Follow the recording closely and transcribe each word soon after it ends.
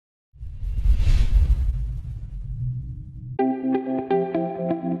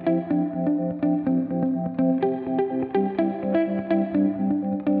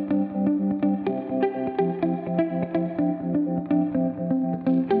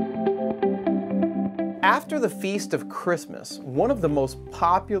After the Feast of Christmas, one of the most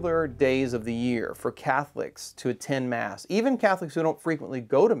popular days of the year for Catholics to attend Mass, even Catholics who don't frequently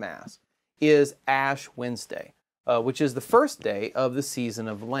go to Mass, is Ash Wednesday, which is the first day of the season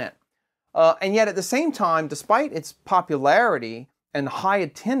of Lent. And yet at the same time, despite its popularity and high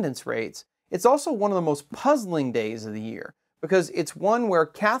attendance rates, it's also one of the most puzzling days of the year because it's one where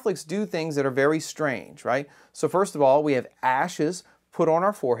Catholics do things that are very strange, right? So first of all, we have ashes put on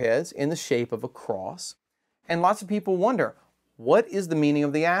our foreheads in the shape of a cross. And lots of people wonder, what is the meaning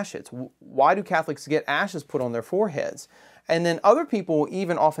of the ashes? Why do Catholics get ashes put on their foreheads? And then other people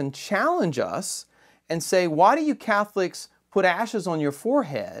even often challenge us and say, why do you Catholics put ashes on your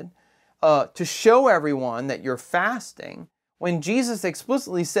forehead to show everyone that you're fasting, when Jesus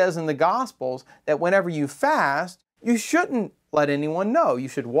explicitly says in the Gospels that whenever you fast, you shouldn't let anyone know. You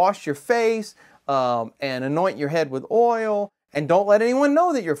should wash your face and anoint your head with oil, and don't let anyone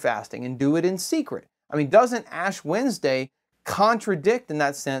know that you're fasting, and do it in secret. I mean, doesn't Ash Wednesday contradict, in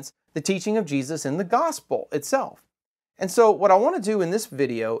that sense, the teaching of Jesus in the Gospel itself? And so what I want to do in this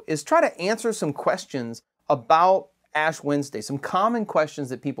video is try to answer some questions about Ash Wednesday, some common questions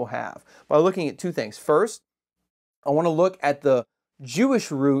that people have, by looking at two things. First, I want to look at the Jewish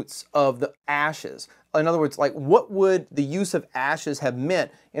roots of the ashes. In other words, like, what would the use of ashes have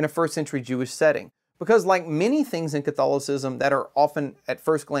meant in a first century Jewish setting? Because like many things in Catholicism that are often at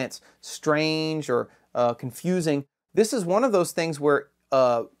first glance strange or confusing, this is one of those things where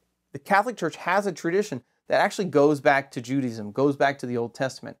the Catholic Church has a tradition that actually goes back to Judaism, goes back to the Old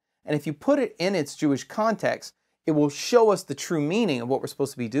Testament. And if you put it in its Jewish context, it will show us the true meaning of what we're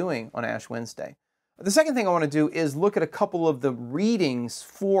supposed to be doing on Ash Wednesday. The second thing I want to do is look at a couple of the readings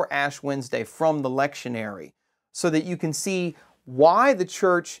for Ash Wednesday from the lectionary, so that you can see why the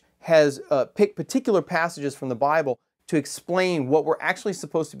Church has picked particular passages from the Bible to explain what we're actually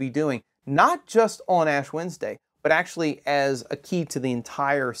supposed to be doing, not just on Ash Wednesday, but actually as a key to the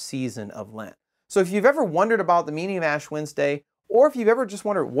entire season of Lent. So if you've ever wondered about the meaning of Ash Wednesday, or if you've ever just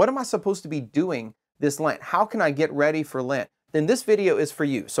wondered, what am I supposed to be doing this Lent? How can I get ready for Lent? Then this video is for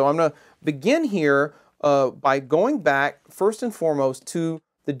you. So I'm going to begin here by going back first and foremost to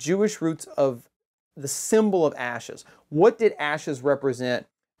the Jewish roots of the symbol of ashes. What did ashes represent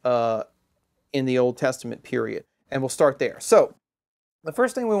in the Old Testament period? And we'll start there. So the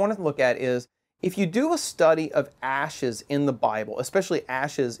first thing we want to look at is, if you do a study of ashes in the Bible, especially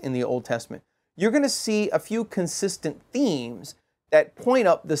ashes in the Old Testament, you're going to see a few consistent themes that point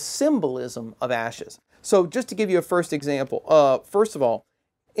up the symbolism of ashes. So just to give you a first example, first of all,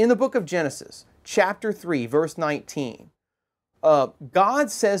 in the book of Genesis, chapter 3, verse 19,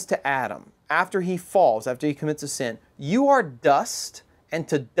 God says to Adam, after he falls, after he commits a sin, "You are dust, and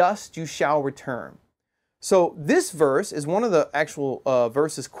to dust you shall return." So this verse is one of the actual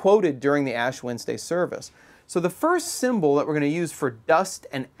verses quoted during the Ash Wednesday service. So the first symbol that we're going to use for dust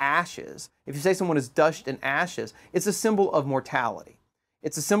and ashes, if you say someone is dust and ashes, it's a symbol of mortality.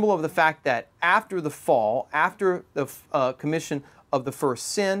 It's a symbol of the fact that after the fall, after the commission of the first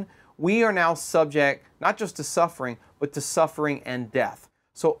sin, we are now subject not just to suffering, but to suffering and death.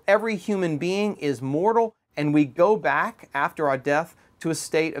 So every human being is mortal, and we go back after our death to a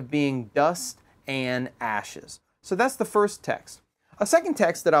state of being dust and ashes. So that's the first text. A second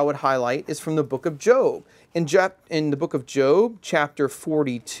text that I would highlight is from the book of Job. In the book of Job, chapter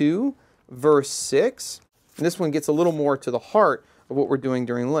 42, verse 6, and this one gets a little more to the heart of what we're doing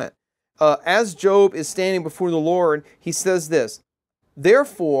during Lent. As Job is standing before the Lord, he says this,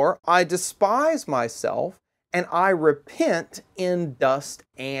 "Therefore I despise myself, and I repent in dust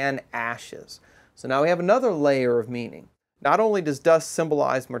and ashes." So now we have another layer of meaning. Not only does dust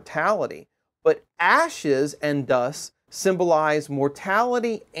symbolize mortality, but ashes and dust symbolize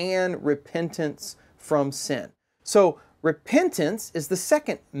mortality and repentance from sin. So repentance is the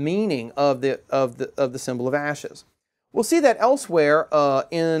second meaning of the symbol of ashes. We'll see that elsewhere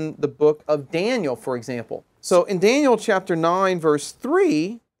in the book of Daniel, for example. So in Daniel chapter 9, verse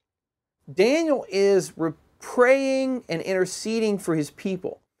 3, Daniel is praying and interceding for his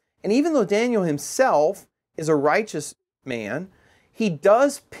people. And even though Daniel himself is a righteous man, he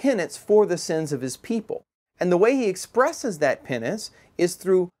does penance for the sins of his people. And the way he expresses that penance is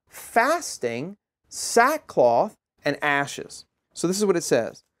through fasting, sackcloth, and ashes. So this is what it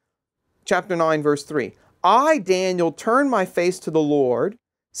says. Chapter 9, verse 3. "I, Daniel, turn my face to the Lord,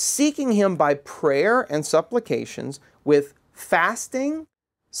 seeking him by prayer and supplications with fasting,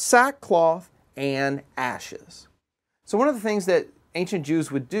 sackcloth, and ashes." So one of the things that ancient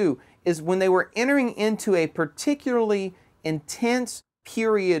Jews would do is, when they were entering into a particularly intense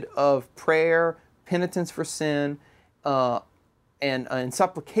period of prayer, penitence for sin, and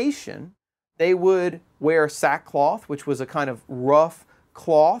supplication, They would wear sackcloth, which was a kind of rough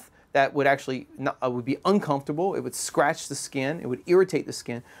cloth that would actually would be uncomfortable. It would scratch the skin. It would irritate the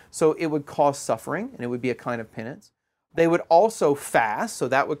skin. So it would cause suffering, and it would be a kind of penance. They would also fast, so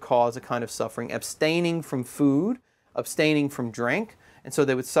that would cause a kind of suffering, abstaining from food, abstaining from drink, and so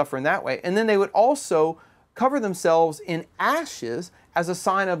they would suffer in that way. And then they would also cover themselves in ashes as a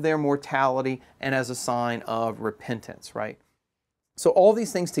sign of their mortality and as a sign of repentance, right? So all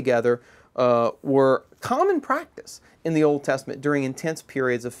these things together were common practice in the Old Testament during intense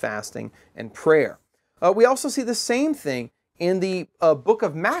periods of fasting and prayer. We also see the same thing in the book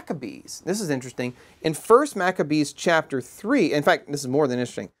of Maccabees. This is interesting. In 1 Maccabees chapter 3, in fact, this is more than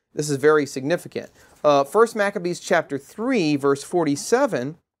interesting. This is very significant. 1 Maccabees chapter 3, verse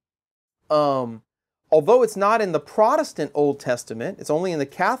 47, although it's not in the Protestant Old Testament, it's only in the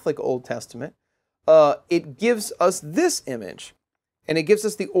Catholic Old Testament, it gives us this image. And it gives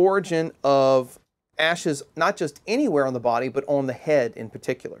us the origin of ashes, not just anywhere on the body, but on the head in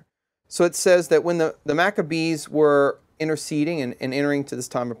particular. So it says that when the Maccabees were interceding and entering to this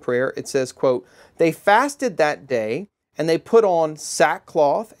time of prayer, it says, quote, "They fasted that day, and they put on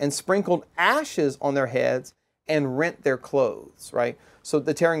sackcloth and sprinkled ashes on their heads and rent their clothes," right? So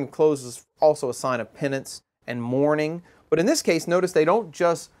the tearing of clothes is also a sign of penance and mourning. But in this case, notice they don't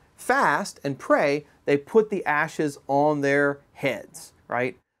just fast and pray, they put the ashes on their heads,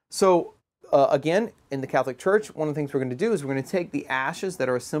 right? So again, in the Catholic Church, one of the things we're going to do is we're going to take the ashes that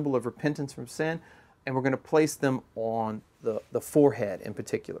are a symbol of repentance from sin, and we're going to place them on the forehead in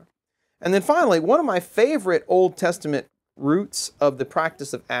particular. And then finally, one of my favorite Old Testament roots of the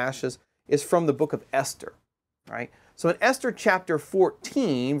practice of ashes is from the book of Esther, right? So in Esther chapter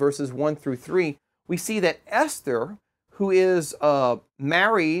 14, verses 1 through 3, we see that Esther, who is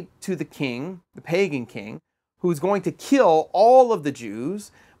married to the king, the pagan king, who's going to kill all of the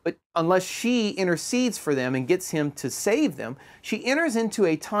Jews, but unless she intercedes for them and gets him to save them, she enters into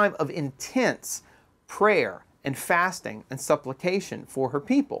a time of intense prayer and fasting and supplication for her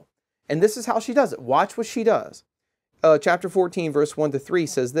people. And this is how she does it. Watch what she does. Chapter 14, verse 1 to 3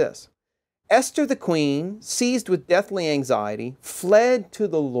 says this: "Esther the queen, seized with deathly anxiety, fled to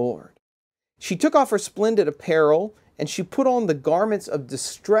the Lord. She took off her splendid apparel, and she put on the garments of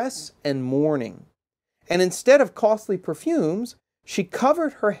distress and mourning. And instead of costly perfumes, she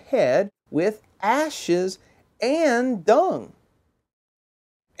covered her head with ashes and dung.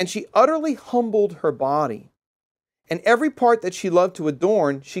 And she utterly humbled her body. And every part that she loved to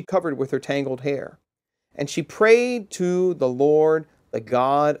adorn, she covered with her tangled hair. And she prayed to the Lord, the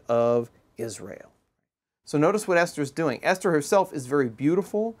God of Israel." So notice what Esther is doing. Esther herself is very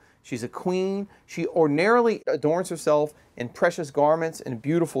beautiful. She's a queen. She ordinarily adorns herself in precious garments and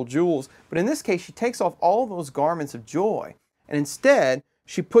beautiful jewels. But in this case, she takes off all those garments of joy. And instead,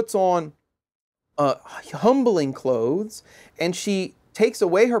 she puts on humbling clothes, and she takes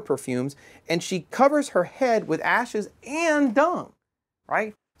away her perfumes, and she covers her head with ashes and dung,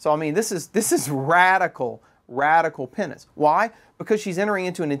 right? So, I mean, this is radical penance. Why? Because she's entering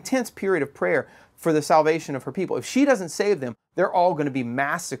into an intense period of prayer for the salvation of her people. If she doesn't save them, they're all going to be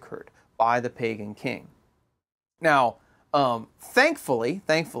massacred by the pagan king. Now, thankfully,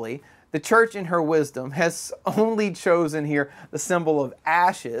 the church in her wisdom has only chosen here the symbol of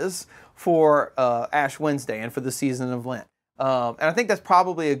ashes for Ash Wednesday and for the season of Lent. And I think that's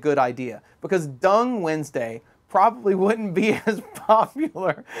probably a good idea, because Dung Wednesday probably wouldn't be as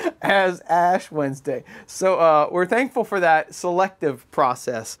popular as Ash Wednesday. So we're thankful for that selective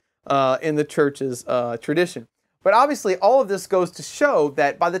process in the church's tradition. But obviously, all of this goes to show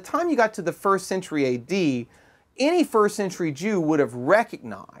that by the time you got to the 1st century AD, any 1st century Jew would have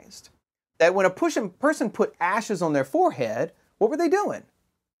recognized that when a person put ashes on their forehead, what were they doing?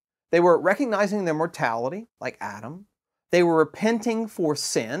 They were recognizing their mortality, like Adam. They were repenting for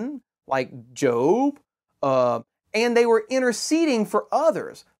sin, like Job. And they were interceding for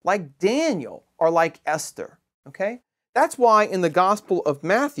others, like Daniel or like Esther. Okay? That's why in the Gospel of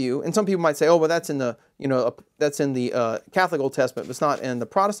Matthew, and some people might say, "Oh, well, that's in the Catholic Old Testament, but it's not in the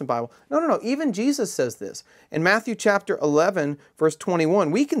Protestant Bible." No. Even Jesus says this in Matthew chapter 11, verse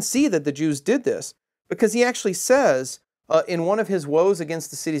 21. We can see that the Jews did this because he actually says in one of his woes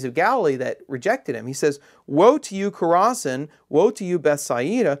against the cities of Galilee that rejected him, he says, "Woe to you, Chorazin! Woe to you,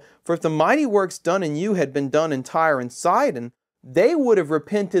 Bethsaida! For if the mighty works done in you had been done in Tyre and Sidon, they would have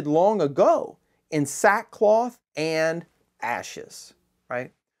repented long ago in sackcloth and ashes,"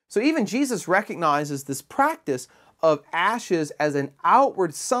 right? So even Jesus recognizes this practice of ashes as an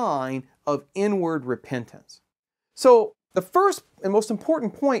outward sign of inward repentance. So the first and most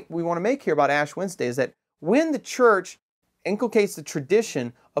important point we want to make here about Ash Wednesday is that when the church inculcates the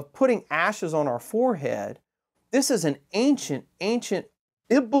tradition of putting ashes on our forehead. This is an ancient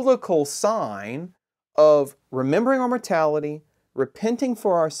biblical sign of remembering our mortality, repenting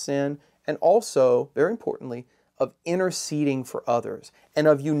for our sin, and also, very importantly, of interceding for others, and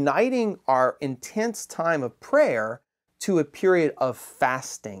of uniting our intense time of prayer to a period of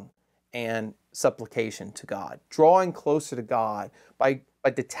fasting and supplication to God, drawing closer to God by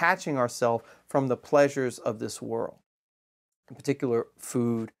detaching ourselves from the pleasures of this world, in particular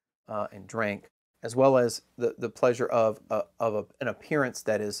food and drink, as well as the pleasure of an appearance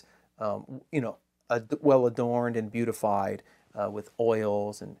that is, well adorned and beautified with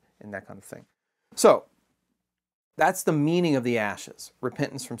oils and that kind of thing. So that's the meaning of the ashes,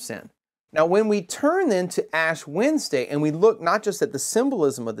 repentance from sin. Now, when we turn then to Ash Wednesday and we look not just at the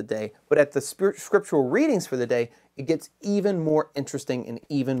symbolism of the day, but at the scriptural readings for the day, it gets even more interesting and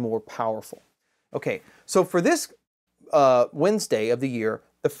even more powerful. Okay, so for this Wednesday of the year,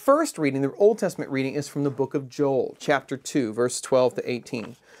 the first reading, the Old Testament reading, is from the book of Joel, chapter 2, verse 12 to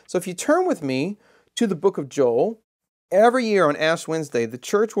 18. So if you turn with me to the book of Joel, every year on Ash Wednesday, the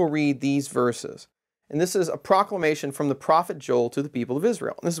church will read these verses. And this is a proclamation from the prophet Joel to the people of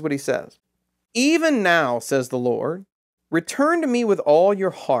Israel. And this is what he says. Even now, says the Lord, return to me with all your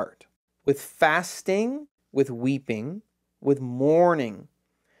heart, with fasting, with weeping, with mourning,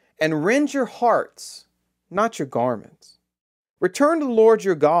 and rend your hearts, not your garments. Return to the Lord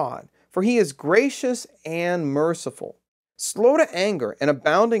your God, for he is gracious and merciful, slow to anger and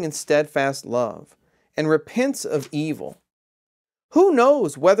abounding in steadfast love, and repents of evil. Who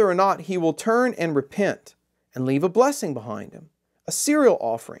knows whether or not he will turn and repent and leave a blessing behind him, a cereal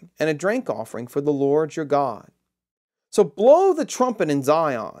offering and a drink offering for the Lord your God. So blow the trumpet in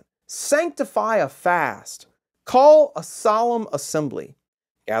Zion, sanctify a fast, call a solemn assembly,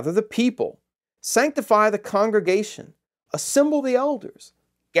 gather the people, sanctify the congregation, assemble the elders,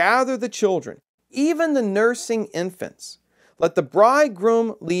 gather the children, even the nursing infants. Let the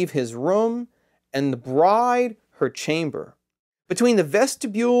bridegroom leave his room and the bride her chamber. Between the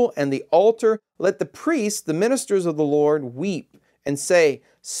vestibule and the altar, let the priests, the ministers of the Lord, weep and say,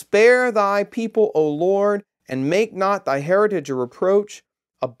 Spare thy people, O Lord, and make not thy heritage a reproach,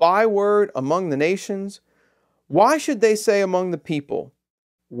 a byword among the nations. Why should they say among the people,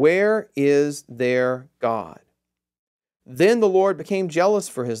 Where is their God? Then the Lord became jealous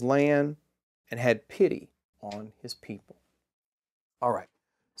for his land and had pity on his people. All right.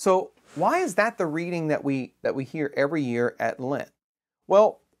 So why is that the reading that we hear every year at Lent?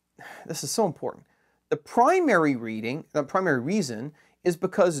 Well, this is so important. The primary reason is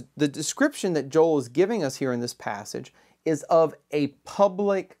because the description that Joel is giving us here in this passage is of a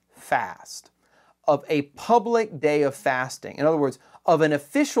public fast, of a public day of fasting. In other words, of an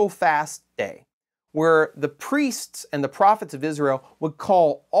official fast day, where the priests and the prophets of Israel would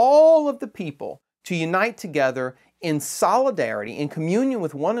call all of the people to unite together in solidarity, in communion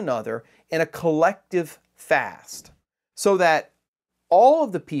with one another, in a collective fast, so that all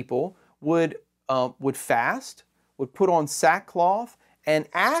of the people would fast, would put on sackcloth and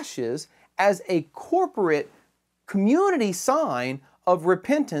ashes as a corporate community sign of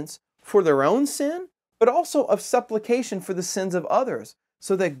repentance for their own sin, but also of supplication for the sins of others,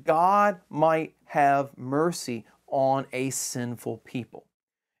 so that God might have mercy on a sinful people.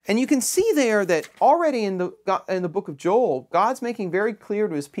 And you can see there that already in the book of Joel, God's making very clear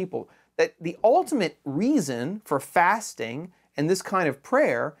to his people that the ultimate reason for fasting and this kind of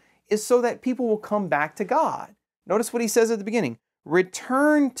prayer is so that people will come back to God. Notice what he says at the beginning.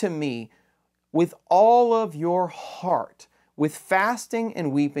 Return to me with all of your heart, with fasting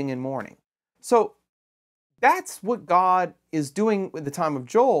and weeping and mourning. So that's what God is doing with the time of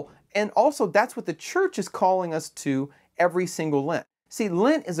Joel, and also that's what the church is calling us to every single Lent. See,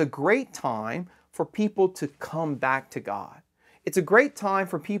 Lent is a great time for people to come back to God. It's a great time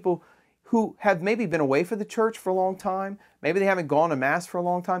for people who have maybe been away from the church for a long time. Maybe they haven't gone to Mass for a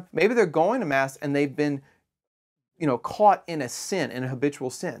long time. Maybe they're going to Mass and they've been, caught in a sin, in a habitual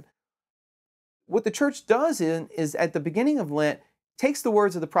sin. What the church does is at the beginning of Lent, takes the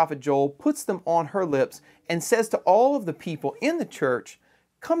words of the prophet Joel, puts them on her lips, and says to all of the people in the church,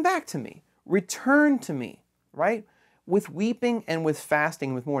 come back to me, return to me, right? With weeping and with fasting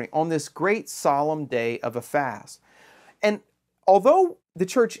and with mourning on this great solemn day of a fast. And although the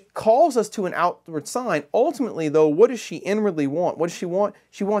church calls us to an outward sign, ultimately though, what does she inwardly want? What does she want?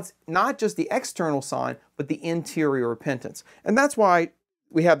 She wants not just the external sign, but the interior repentance. And that's why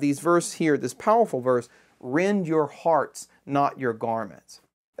we have these verses here, this powerful verse, rend your hearts, not your garments.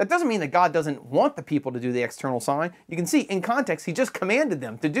 That doesn't mean that God doesn't want the people to do the external sign. You can see in context, he just commanded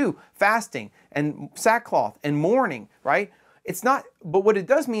them to do fasting and sackcloth and mourning, right? It's not, but what it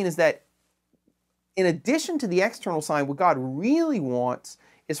does mean is that in addition to the external sign, what God really wants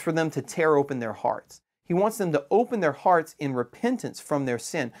is for them to tear open their hearts. He wants them to open their hearts in repentance from their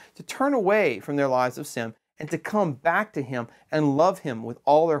sin, to turn away from their lives of sin, and to come back to him and love him with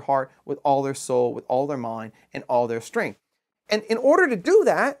all their heart, with all their soul, with all their mind, and all their strength. And in order to do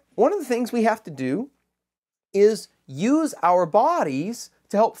that, one of the things we have to do is use our bodies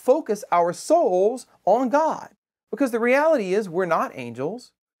to help focus our souls on God. Because the reality is we're not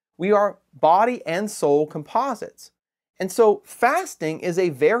angels. We are body and soul composites. And so fasting is a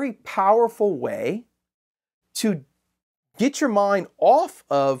very powerful way to get your mind off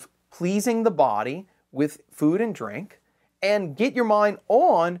of pleasing the body with food and drink and get your mind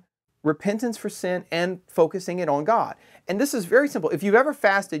on repentance for sin and focusing it on God. And this is very simple. If you've ever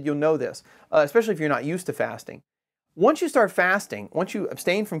fasted, you'll know this, especially if you're not used to fasting. Once you start fasting, once you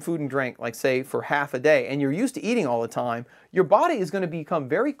abstain from food and drink, like say for half a day, and you're used to eating all the time, your body is going to become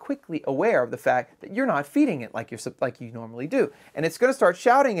very quickly aware of the fact that you're not feeding it like you normally do. And it's going to start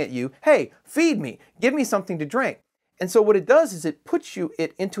shouting at you, hey, feed me, give me something to drink. And so what it does is it puts you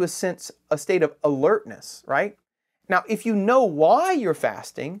into a state of alertness, right? Now, if you know why you're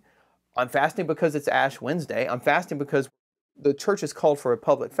fasting, I'm fasting because it's Ash Wednesday, I'm fasting because the church has called for a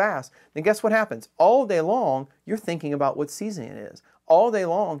public fast, then guess what happens? All day long, you're thinking about what season it is. All day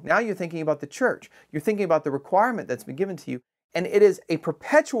long, now you're thinking about the church. You're thinking about the requirement that's been given to you. And it is a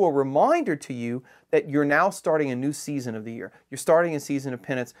perpetual reminder to you that you're now starting a new season of the year. You're starting a season of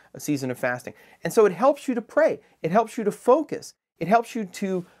penance, a season of fasting. And so it helps you to pray. It helps you to focus. It helps you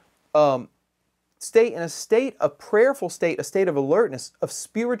to stay in a state of prayerful state, a state of alertness, of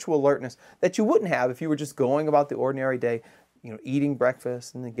spiritual alertness that you wouldn't have if you were just going about the ordinary day, eating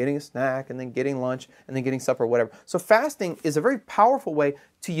breakfast and then getting a snack and then getting lunch and then getting supper, whatever. So fasting is a very powerful way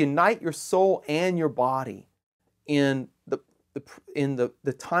to unite your soul and your body in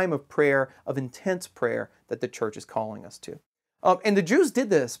the time of prayer, of intense prayer that the church is calling us to. And the Jews did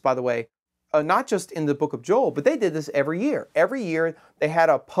this, by the way, not just in the book of Joel, but they did this every year. Every year they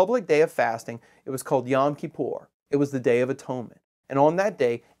had a public day of fasting. It was called Yom Kippur. It was the Day of Atonement. And on that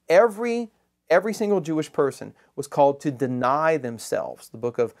day, every single Jewish person was called to deny themselves. The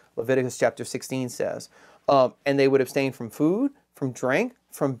book of Leviticus chapter 16 says. And they would abstain from food, from drink,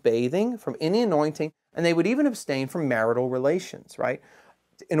 from bathing, from any anointing, and they would even abstain from marital relations, right?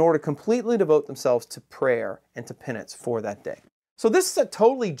 In order to completely devote themselves to prayer and to penance for that day. So this is a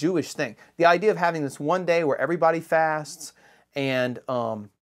totally Jewish thing. The idea of having this one day where everybody fasts and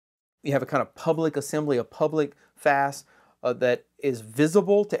you have a kind of public assembly, a public fast that is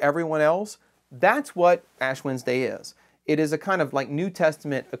visible to everyone else. That's what Ash Wednesday is. It is a kind of like New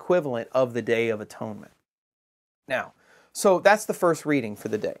Testament equivalent of the Day of Atonement. Now, so that's the first reading for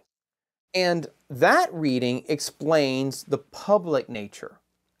the day. And that reading explains the public nature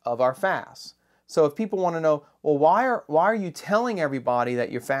of our fast. So if people want to know, well, why are you telling everybody that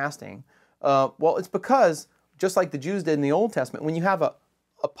you're fasting? Well, it's because, just like the Jews did in the Old Testament, when you have a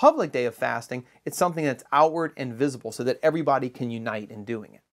public day of fasting, it's something that's outward and visible so that everybody can unite in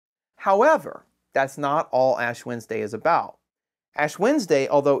doing it. However, that's not all Ash Wednesday is about. Ash Wednesday,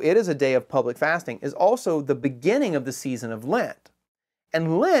 although it is a day of public fasting, is also the beginning of the season of Lent.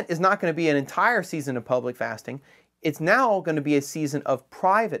 And Lent is not going to be an entire season of public fasting. It's now going to be a season of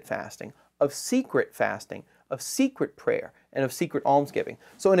private fasting, of secret prayer, and of secret almsgiving.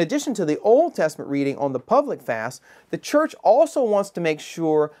 So in addition to the Old Testament reading on the public fast, the church also wants to make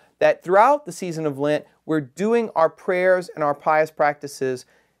sure that throughout the season of Lent, we're doing our prayers and our pious practices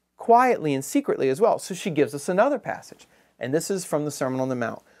quietly and secretly as well. So she gives us another passage, and this is from the Sermon on the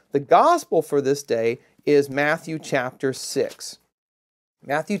Mount. The gospel for this day is Matthew chapter 6.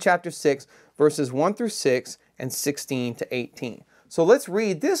 Matthew chapter 6, verses 1 through 6 and 16 to 18. So let's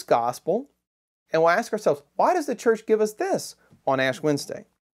read this gospel, and we'll ask ourselves, why does the church give us this on Ash Wednesday?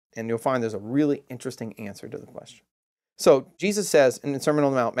 And you'll find there's a really interesting answer to the question. So Jesus says in the Sermon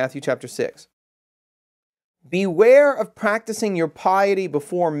on the Mount, Matthew chapter 6, "Beware of practicing your piety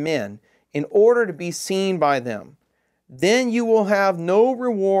before men in order to be seen by them. Then you will have no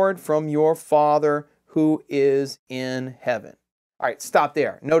reward from your Father who is in heaven." All right, stop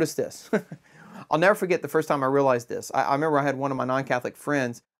there. Notice this. I'll never forget the first time I realized this. I remember I had one of my non-Catholic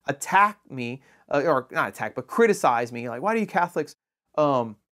friends attack me, or not attack, but criticize me. Like, why do you Catholics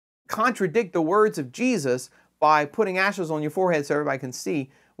contradict the words of Jesus by putting ashes on your forehead so everybody can see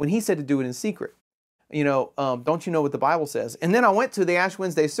when he said to do it in secret? Don't you know what the Bible says? And then I went to the Ash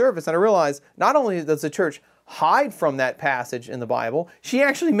Wednesday service and I realized not only does the church hide from that passage in the Bible. She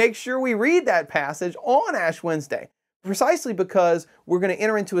actually makes sure we read that passage on Ash Wednesday, precisely because we're going to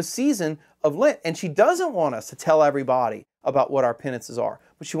enter into a season of Lent, and she doesn't want us to tell everybody about what our penances are,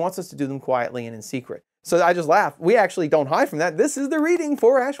 but she wants us to do them quietly and in secret. So I just laugh. We actually don't hide from that. This is the reading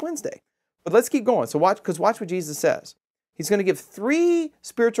for Ash Wednesday. But let's keep going. So watch what Jesus says. He's going to give 3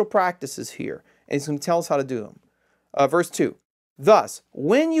 spiritual practices here, and he's going to tell us how to do them. Verse 2, thus,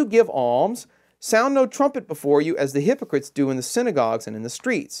 when you give alms, sound no trumpet before you as the hypocrites do in the synagogues and in the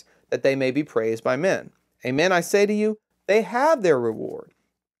streets, that they may be praised by men. Amen, I say to you, they have their reward.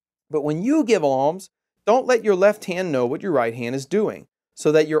 But when you give alms, don't let your left hand know what your right hand is doing,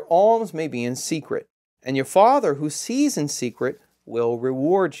 so that your alms may be in secret. And your Father who sees in secret will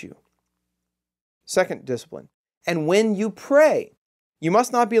reward you. Second discipline. And when you pray, you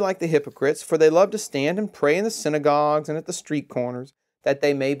must not be like the hypocrites, for they love to stand and pray in the synagogues and at the street corners, that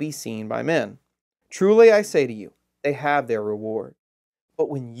they may be seen by men. Truly I say to you, they have their reward. But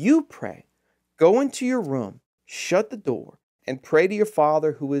when you pray, go into your room, shut the door, and pray to your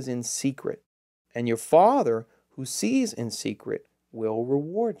Father who is in secret. And your Father who sees in secret will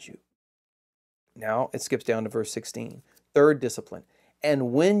reward you. Now it skips down to verse 16. Third discipline.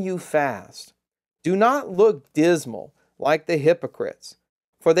 And when you fast, do not look dismal like the hypocrites,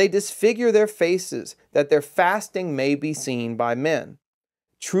 for they disfigure their faces, that their fasting may be seen by men.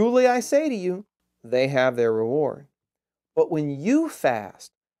 Truly I say to you, they have their reward. But when you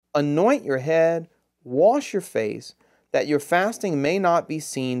fast, anoint your head, wash your face, that your fasting may not be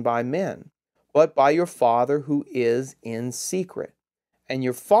seen by men, but by your Father who is in secret. And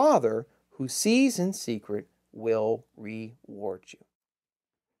your Father who sees in secret will reward you.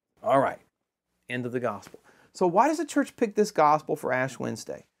 All right, end of the gospel. So why does the church pick this gospel for Ash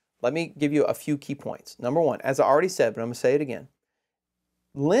Wednesday? Let me give you a few key points. Number one, as I already said, but I'm going to say it again.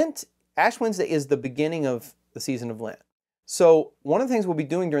 Lent, Ash Wednesday is the beginning of the season of Lent. So one of the things we'll be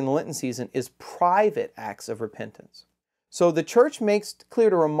doing during the Lenten season is private acts of repentance. So the church makes clear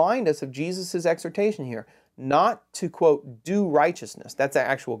to remind us of Jesus' exhortation here, not to, quote, do righteousness. That's the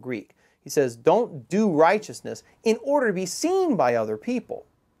actual Greek. He says, don't do righteousness in order to be seen by other people.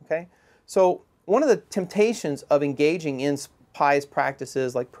 Okay? So one of the temptations of engaging in pious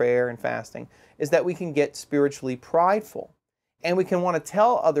practices like prayer and fasting is that we can get spiritually prideful. And we can want to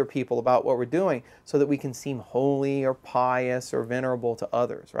tell other people about what we're doing so that we can seem holy or pious or venerable to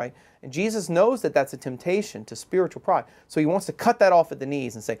others, right? And Jesus knows that that's a temptation to spiritual pride. So he wants to cut that off at the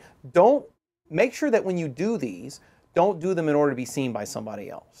knees and say, don't, make sure that when you do these, don't do them in order to be seen by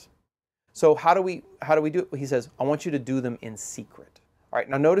somebody else. So how do we do it? He says, I want you to do them in secret. All right,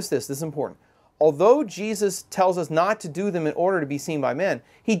 now notice this is important. Although Jesus tells us not to do them in order to be seen by men,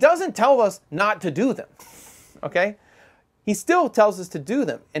 he doesn't tell us not to do them, okay? He still tells us to do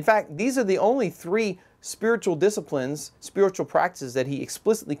them. In fact, these are the only 3 spiritual disciplines, spiritual practices that he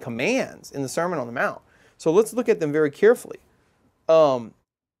explicitly commands in the Sermon on the Mount. So let's look at them very carefully.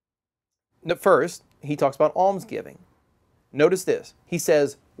 First, he talks about almsgiving. Notice this. He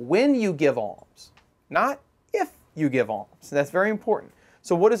says, when you give alms, not if you give alms. That's very important.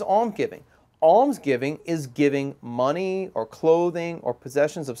 So what is almsgiving? Almsgiving is giving money or clothing or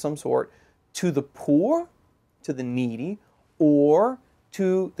possessions of some sort to the poor, to the needy, or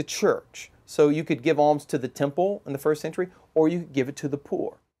to the church. So you could give alms to the temple in the first century, or you could give it to the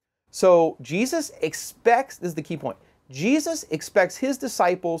poor. So Jesus expects, this is the key point, Jesus expects his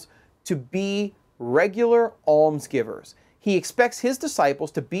disciples to be regular almsgivers. He expects his disciples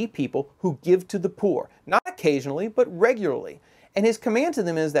to be people who give to the poor, not occasionally, but regularly. And his command to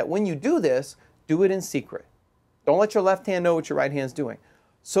them is that when you do this, do it in secret. Don't let your left hand know what your right hand is doing,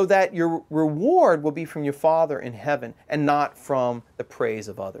 so that your reward will be from your Father in heaven and not from the praise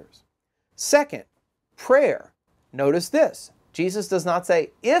of others. Second, prayer. Notice this. Jesus does not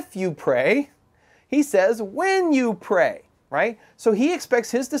say, if you pray. He says, when you pray, right? So he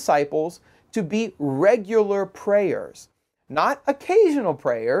expects his disciples to be regular prayers, not occasional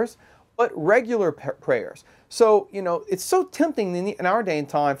prayers, but regular prayers. So, it's so tempting in our day and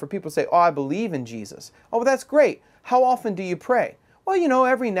time for people to say, oh, I believe in Jesus. Oh, well, that's great. How often do you pray? Well,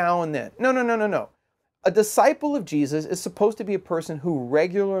 every now and then. No. A disciple of Jesus is supposed to be a person who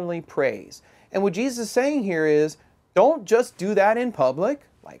regularly prays. And what Jesus is saying here is, don't just do that in public,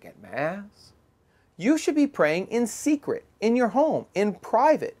 like at Mass. You should be praying in secret, in your home, in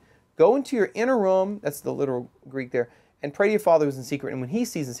private. Go into your inner room, that's the literal Greek there, and pray to your Father who's in secret. And when he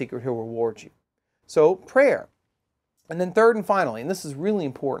sees in secret, he'll reward you. So, prayer. And then third and finally, and this is really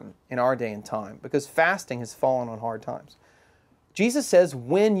important in our day and time, because fasting has fallen on hard times. Jesus says,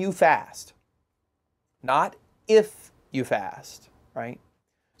 when you fast, not if you fast, right?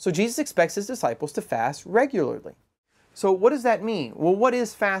 So Jesus expects his disciples to fast regularly. So what does that mean? Well, what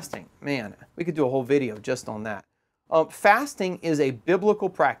is fasting? Man, we could do a whole video just on that. Fasting is a biblical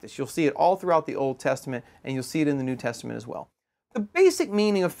practice. You'll see it all throughout the Old Testament, and you'll see it in the New Testament as well. The basic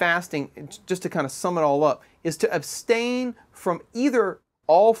meaning of fasting, just to kind of sum it all up, is to abstain from either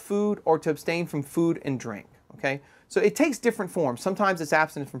all food or to abstain from food and drink. Okay? So it takes different forms. Sometimes it's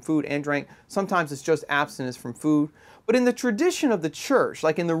abstinence from food and drink. Sometimes it's just abstinence from food. But in the tradition of the church,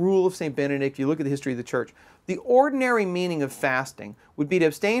 like in the rule of St. Benedict, if you look at the history of the church, the ordinary meaning of fasting would be to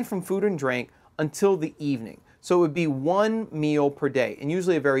abstain from food and drink until the evening. So it would be one meal per day, and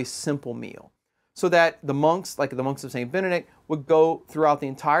usually a very simple meal. So that the monks, like the monks of St. Benedict, would go throughout the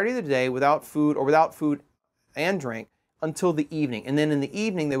entirety of the day without food or without food and drink until the evening. And then in the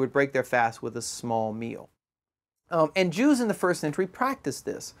evening, they would break their fast with a small meal. And Jews in the first century practiced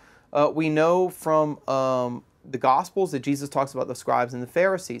this. We know from the Gospels that Jesus talks about the scribes and the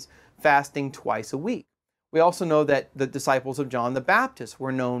Pharisees fasting twice a week. We also know that the disciples of John the Baptist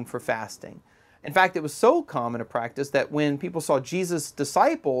were known for fasting. In fact, it was so common a practice that when people saw Jesus'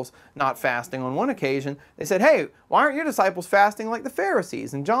 disciples not fasting on one occasion, they said, "Hey, why aren't your disciples fasting like the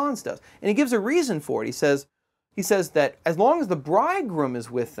Pharisees and John's does?" And he gives a reason for it. He says that as long as the bridegroom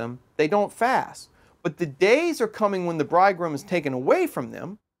is with them, they don't fast. But the days are coming when the bridegroom is taken away from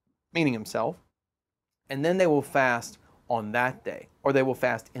them, meaning himself, and then they will fast on that day, or they will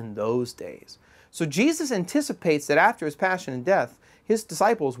fast in those days. So Jesus anticipates that after his passion and death, his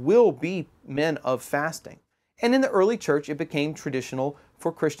disciples will be men of fasting. And in the early church, it became traditional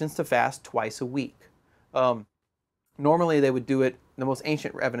for Christians to fast twice a week. Normally they would do it, the most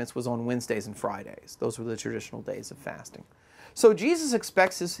ancient evidence was on Wednesdays and Fridays. Those were the traditional days of fasting. So Jesus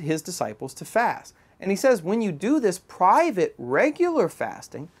expects his disciples to fast. And he says, when you do this private, regular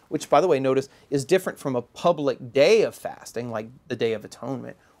fasting, which, by the way, notice is different from a public day of fasting, like the Day of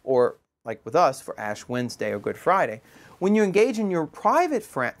Atonement, or like with us for Ash Wednesday or Good Friday. When you engage in your private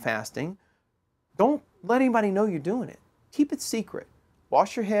fasting, don't let anybody know you're doing it. Keep it secret.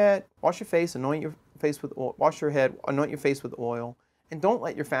 Wash your head, wash your face, anoint your face with oil, wash your head, anoint your face with oil, and don't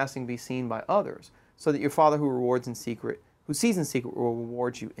let your fasting be seen by others, so that your Father who rewards in secret, who sees in secret, will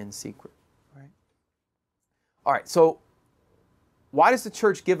reward you in secret. All right, so why does the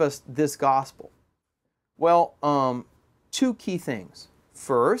church give us this gospel? Well, two key things.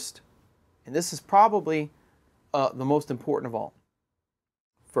 First, and this is probably the most important of all.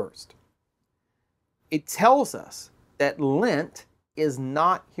 First, it tells us that Lent is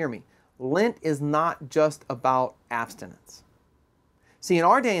not, hear me, Lent is not just about abstinence. See, in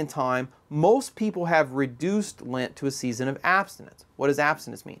our day and time, most people have reduced Lent to a season of abstinence. What does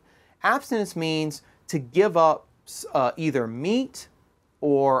abstinence mean? Abstinence means to give up either meat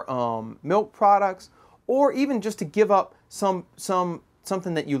or milk products, or even just to give up something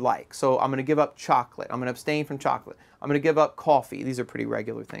that you like. So I'm going to give up chocolate. I'm going to abstain from chocolate. I'm going to give up coffee. These are pretty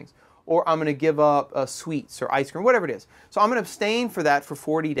regular things. Or I'm going to give up sweets or ice cream, whatever it is. So I'm going to abstain for that for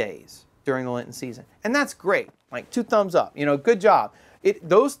 40 days during the Lenten season. And that's great. Like 2 thumbs up. You know, good job.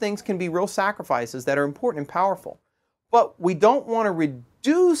 Those things can be real sacrifices that are important and powerful. But we don't want to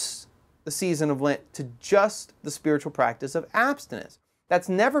reduce the season of Lent to just the spiritual practice of abstinence. That's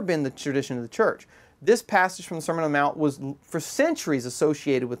never been the tradition of the church. This passage from the Sermon on the Mount was for centuries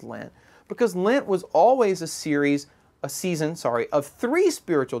associated with Lent, because Lent was always a season of 3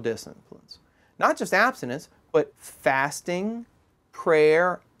 spiritual disciplines. Not just abstinence, but fasting,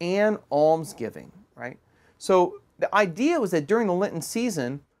 prayer, and almsgiving, right? So the idea was that during the Lenten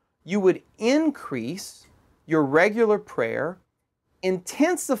season, you would increase your regular prayer,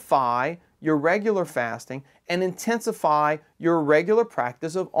 intensify your regular fasting, and intensify your regular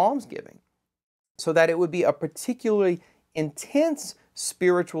practice of almsgiving, so that it would be a particularly intense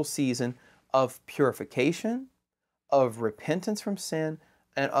spiritual season of purification, of repentance from sin,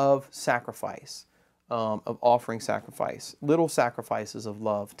 and of sacrifice, of offering sacrifice, little sacrifices of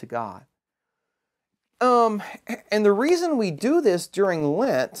love to God. And the reason we do this during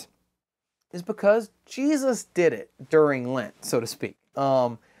Lent is because Jesus did it during Lent, so to speak.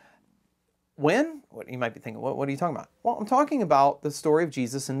 When? What you might be thinking, what are you talking about? Well, I'm talking about the story of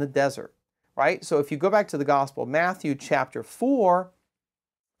Jesus in the desert, right? So if you go back to the Gospel of Matthew chapter 4,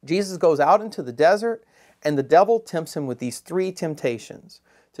 Jesus goes out into the desert, and the devil tempts him with these 3 temptations: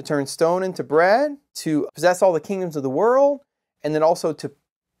 to turn stone into bread, to possess all the kingdoms of the world, and then also to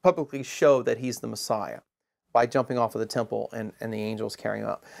publicly show that he's the Messiah by jumping off of the temple and the angels carrying him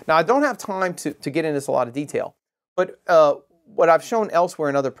up. Now, I don't have time to get into this a lot of detail, but what I've shown elsewhere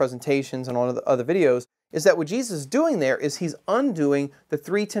in other presentations and on other videos is that what Jesus is doing there is he's undoing the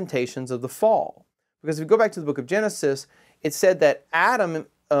 3 temptations of the fall. Because if you go back to the book of Genesis, it said that Adam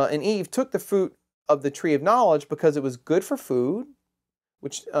and Eve took the fruit of the tree of knowledge because it was good for food,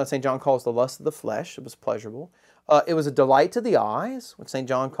 which St. John calls the lust of the flesh. It was pleasurable. It was a delight to the eyes, which St.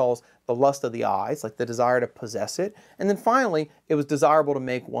 John calls the lust of the eyes, like the desire to possess it. And then finally, it was desirable to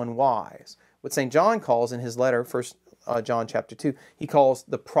make one wise, what St. John calls in his letter, 1 John chapter 2, he calls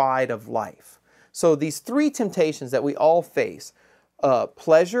the pride of life. So these three temptations that we all face,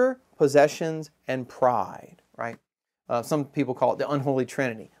 pleasure, possessions, and pride, right? Some people call it the unholy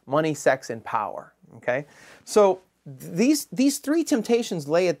trinity: money, sex, and power, okay? So these three temptations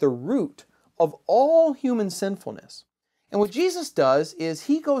lay at the root of all human sinfulness. And what Jesus does is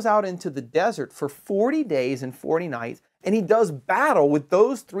he goes out into the desert for 40 days and 40 nights, and he does battle with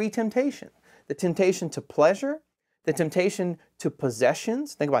those three temptations. The temptation to pleasure, the temptation to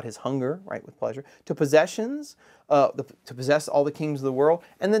possessions, think about his hunger, right, with pleasure, to possessions, to possess all the kingdoms of the world,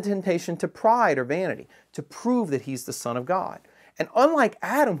 and the temptation to pride or vanity, to prove that he's the Son of God. And unlike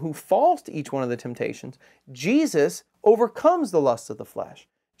Adam, who falls to each one of the temptations, Jesus overcomes the lust of the flesh.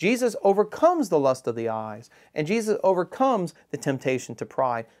 Jesus overcomes the lust of the eyes, and Jesus overcomes the temptation to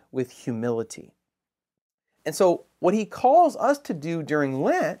pride with humility. And so what he calls us to do during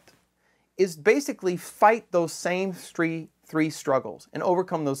Lent is basically fight those same three struggles and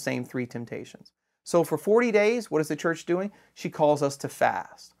overcome those same three temptations. So for 40 days, what is the church doing? She calls us to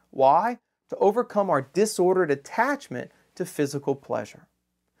fast. Why? To overcome our disordered attachment to physical pleasure.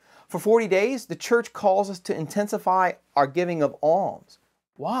 For 40 days, the church calls us to intensify our giving of alms.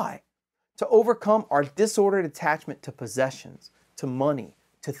 Why? To overcome our disordered attachment to possessions, to money,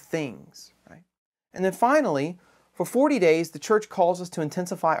 to things, right? And then finally, for 40 days, the church calls us to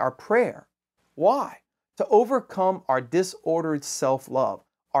intensify our prayer. Why? To overcome our disordered self-love,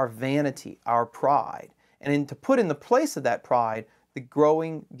 our vanity, our pride, and then to put in the place of that pride the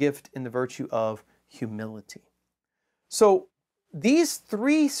growing gift in the virtue of humility. So these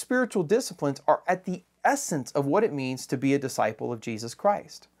three spiritual disciplines are at the essence of what it means to be a disciple of Jesus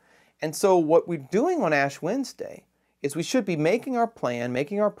Christ. And so what we're doing on Ash Wednesday is we should be making our plan,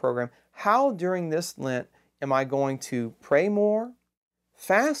 making our program. How during this Lent am I going to pray more,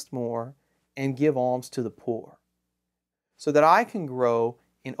 fast more, and give alms to the poor, so that I can grow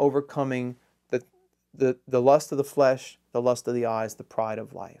in overcoming the lust of the flesh, the lust of the eyes, the pride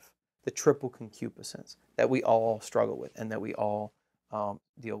of life, the triple concupiscence that we all struggle with and that we all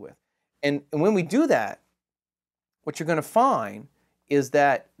deal with. And when we do that, what you're going to find is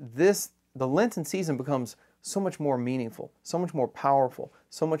that the Lenten season becomes so much more meaningful, so much more powerful,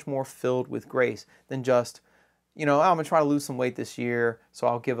 so much more filled with grace than just, I'm going to try to lose some weight this year, so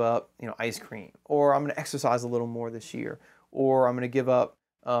I'll give up, ice cream, or I'm going to exercise a little more this year, or I'm going to give up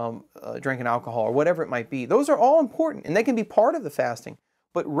drinking alcohol, or whatever it might be. Those are all important, and they can be part of the fasting.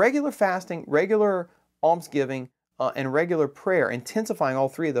 But regular fasting, regular almsgiving, and regular prayer, intensifying all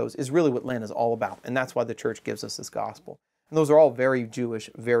three of those, is really what Lent is all about. And that's why the church gives us this gospel. And those are all very Jewish,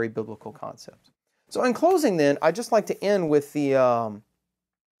 very biblical concepts. So in closing then, I'd just like to end with the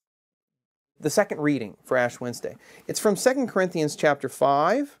second reading for Ash Wednesday. It's from 2 Corinthians chapter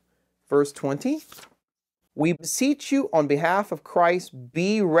 5, verse 20. We beseech you on behalf of Christ,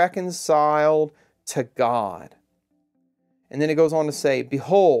 be reconciled to God. And then it goes on to say,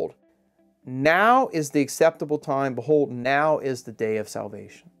 behold, now is the acceptable time. Behold, now is the day of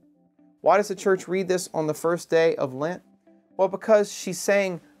salvation. Why does the church read this on the first day of Lent? Well, because she's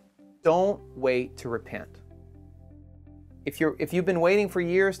saying, don't wait to repent. If you've been waiting for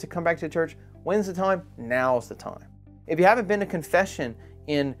years to come back to church, when's the time? Now's the time. If you haven't been to confession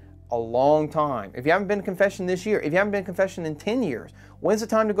in a long time, if you haven't been to confession this year, if you haven't been to confession in 10 years, when's the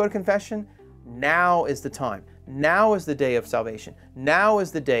time to go to confession? Now is the time. Now is the day of salvation. Now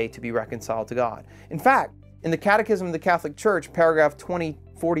is the day to be reconciled to God. In fact, in the Catechism of the Catholic Church, paragraph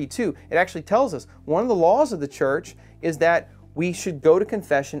 2042, it actually tells us one of the laws of the church is that we should go to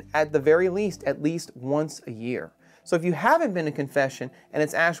confession at the very least, at least once a year. So if you haven't been to confession and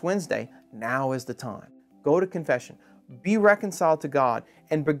it's Ash Wednesday, now is the time. Go to confession, be reconciled to God,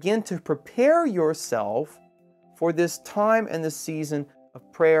 and begin to prepare yourself for this time and this season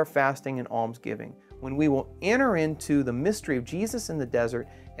of prayer, fasting, and almsgiving, when we will enter into the mystery of Jesus in the desert,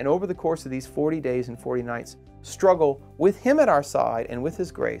 and over the course of these 40 days and 40 nights, struggle with Him at our side and with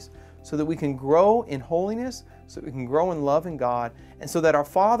His grace, so that we can grow in holiness, so that we can grow in love in God, and so that our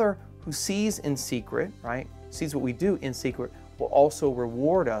Father, who sees in secret, right, sees what we do in secret, will also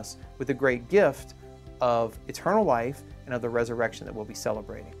reward us with the great gift of eternal life and of the resurrection that we'll be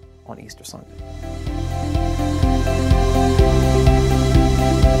celebrating on Easter Sunday.